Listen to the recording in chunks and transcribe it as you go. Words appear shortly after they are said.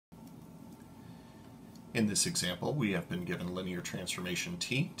In this example, we have been given linear transformation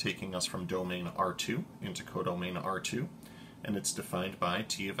t, taking us from domain R2 into codomain R2, and it's defined by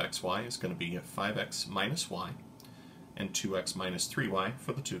t of xy is going to be 5x minus y and 2x minus 3y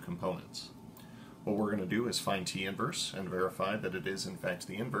for the two components. What we're going to do is find t inverse and verify that it is in fact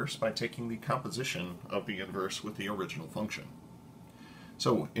the inverse by taking the composition of the inverse with the original function.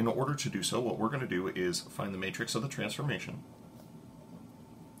 So in order to do so, what we're going to do is find the matrix of the transformation,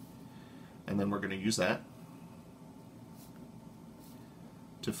 and then we're going to use that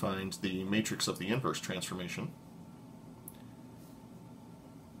to find the matrix of the inverse transformation,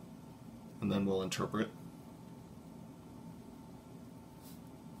 and then we'll interpret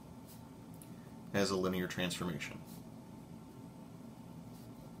as a linear transformation.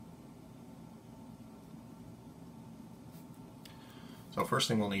 So first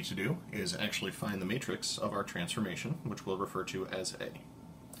thing we'll need to do is actually find the matrix of our transformation, which we'll refer to as A.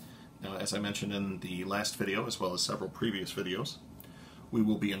 Now, as I mentioned in the last video, as well as several previous videos, we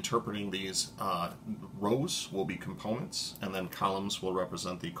will be interpreting these rows will be components, and then columns will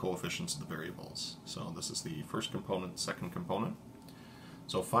represent the coefficients of the variables. So this is the first component, second component.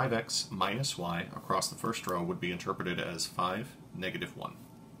 So 5x minus y across the first row would be interpreted as 5, negative 1.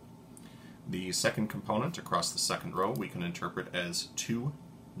 The second component across the second row we can interpret as 2,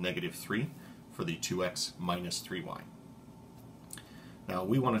 negative 3 for the 2x minus 3y. Now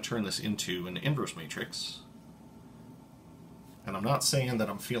we want to turn this into an inverse matrix, and I'm not saying that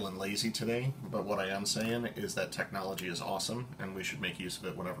I'm feeling lazy today, but what I am saying is that technology is awesome and we should make use of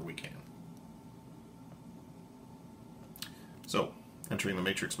it whenever we can. So, entering the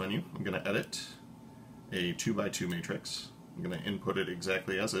matrix menu, I'm going to edit a 2 by 2 matrix. I'm going to input it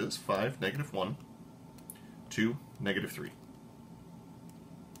exactly as is, 5, negative 1, 2, negative 3.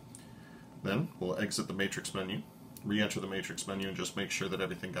 Then we'll exit the matrix menu, re-enter the matrix menu, and just make sure that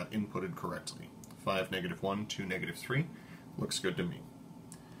everything got inputted correctly. 5, negative 1, 2, negative 3. Looks good to me.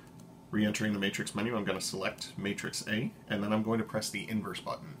 Re-entering the matrix menu, I'm going to select matrix A, and then I'm going to press the inverse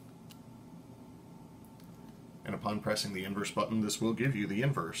button. And upon pressing the inverse button, this will give you the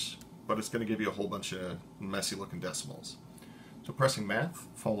inverse, but it's going to give you a whole bunch of messy looking decimals. So pressing math,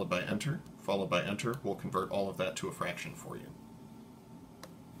 followed by enter, will convert all of that to a fraction for you.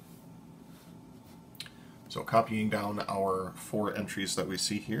 So copying down our 4 entries that we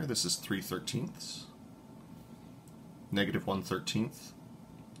see here, this is 3/13, negative 1/13,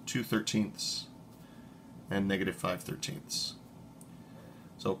 2/13, and negative 5/13.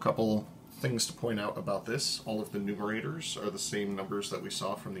 So a couple things to point out about this. All of the numerators are the same numbers that we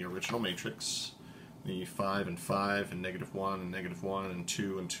saw from the original matrix. The 5 and 5, and negative 1 and negative 1, and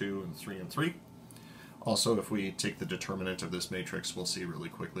 2 and 2, and 3 and 3. Also, if we take the determinant of this matrix, we'll see really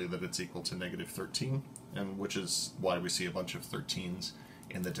quickly that it's equal to negative 13, and which is why we see a bunch of 13s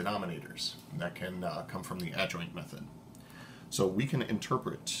in the denominators. And that can come from the adjoint method. So we can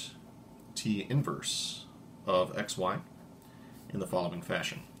interpret t inverse of xy in the following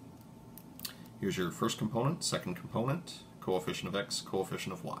fashion. Here's your first component, second component, coefficient of x,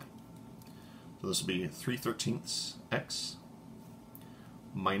 coefficient of y. So this will be 3/13 x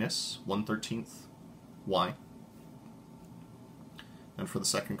minus 1/13 y. And for the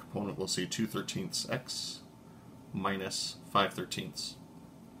second component, we'll see 2/13 x minus 5/13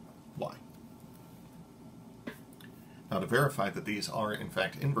 y. Now, to verify that these are in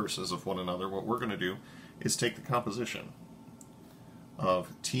fact inverses of one another, what we're going to do is take the composition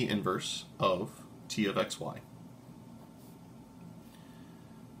of t inverse of t of xy.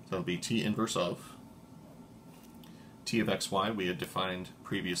 So it'll be t inverse of t of xy we had defined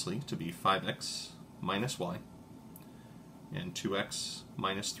previously to be 5x minus y and 2x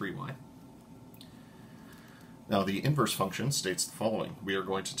minus 3y. Now the inverse function states the following. We are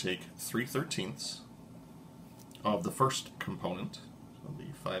going to take 3/13 of the first component, so it'll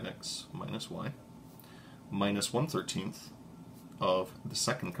be 5x minus y, minus 1/13 of the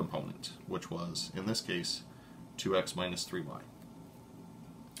second component, which was, in this case, 2x minus 3y.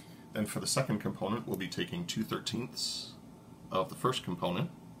 Then for the second component, we'll be taking 2/13 of the first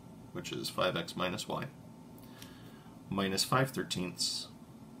component, which is 5x minus y, minus 5/13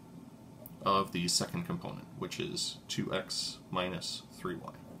 of the second component, which is 2x minus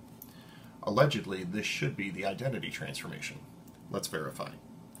 3y. Allegedly, this should be the identity transformation. Let's verify.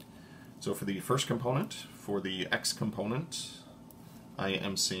 So for the first component, for the x component, I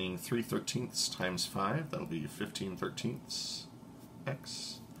am seeing 3/13 times 5, that'll be 15/13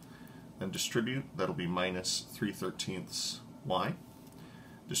 x. Then distribute, that'll be minus 3/13 y.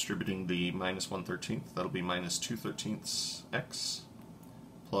 Distributing the minus 1/13, that'll be minus 2/13 x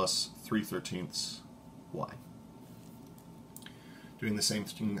plus 3/13 y. Doing the same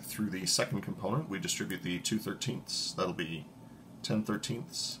thing through the second component, we distribute the 2/13. That'll be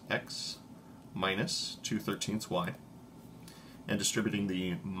 10/13 x minus 2/13 y. And distributing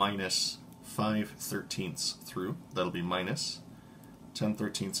the minus 5/13 through, that'll be minus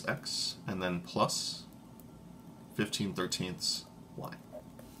 10/13 x and then plus 15/13 y.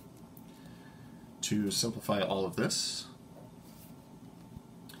 To simplify all of this,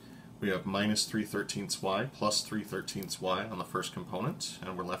 we have minus 3/13 y plus 3/13 y on the first component,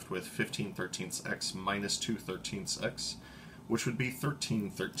 and we're left with 15/13 x minus 2/13 x, which would be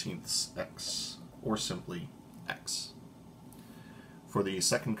 13/13 x, or simply x. For the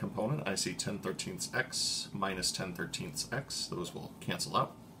second component, I see 10/13 x minus 10/13 x. Those will cancel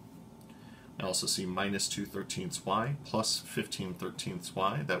out. I also see minus 2/13 y plus 15/13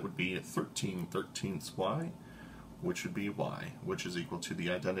 y. That would be 13/13 y, which would be y, which is equal to the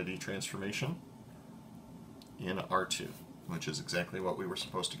identity transformation in R2, which is exactly what we were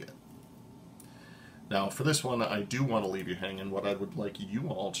supposed to get. Now, for this one, I do want to leave you hanging. What I would like you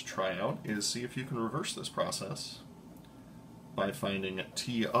all to try out is see if you can reverse this process by finding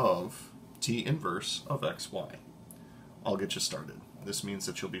t inverse of xy. I'll get you started. This means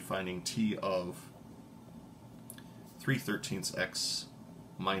that you'll be finding t of 3/13 x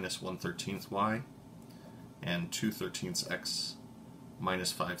minus 1/13 y and 2/13 x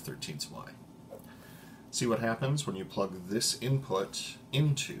minus 5/13 y. See what happens when you plug this input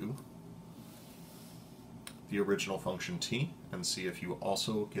into the original function t, and see if you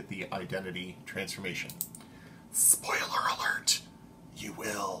also get the identity transformation. Spoiler alert! You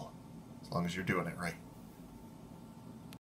will, as long as you're doing it right.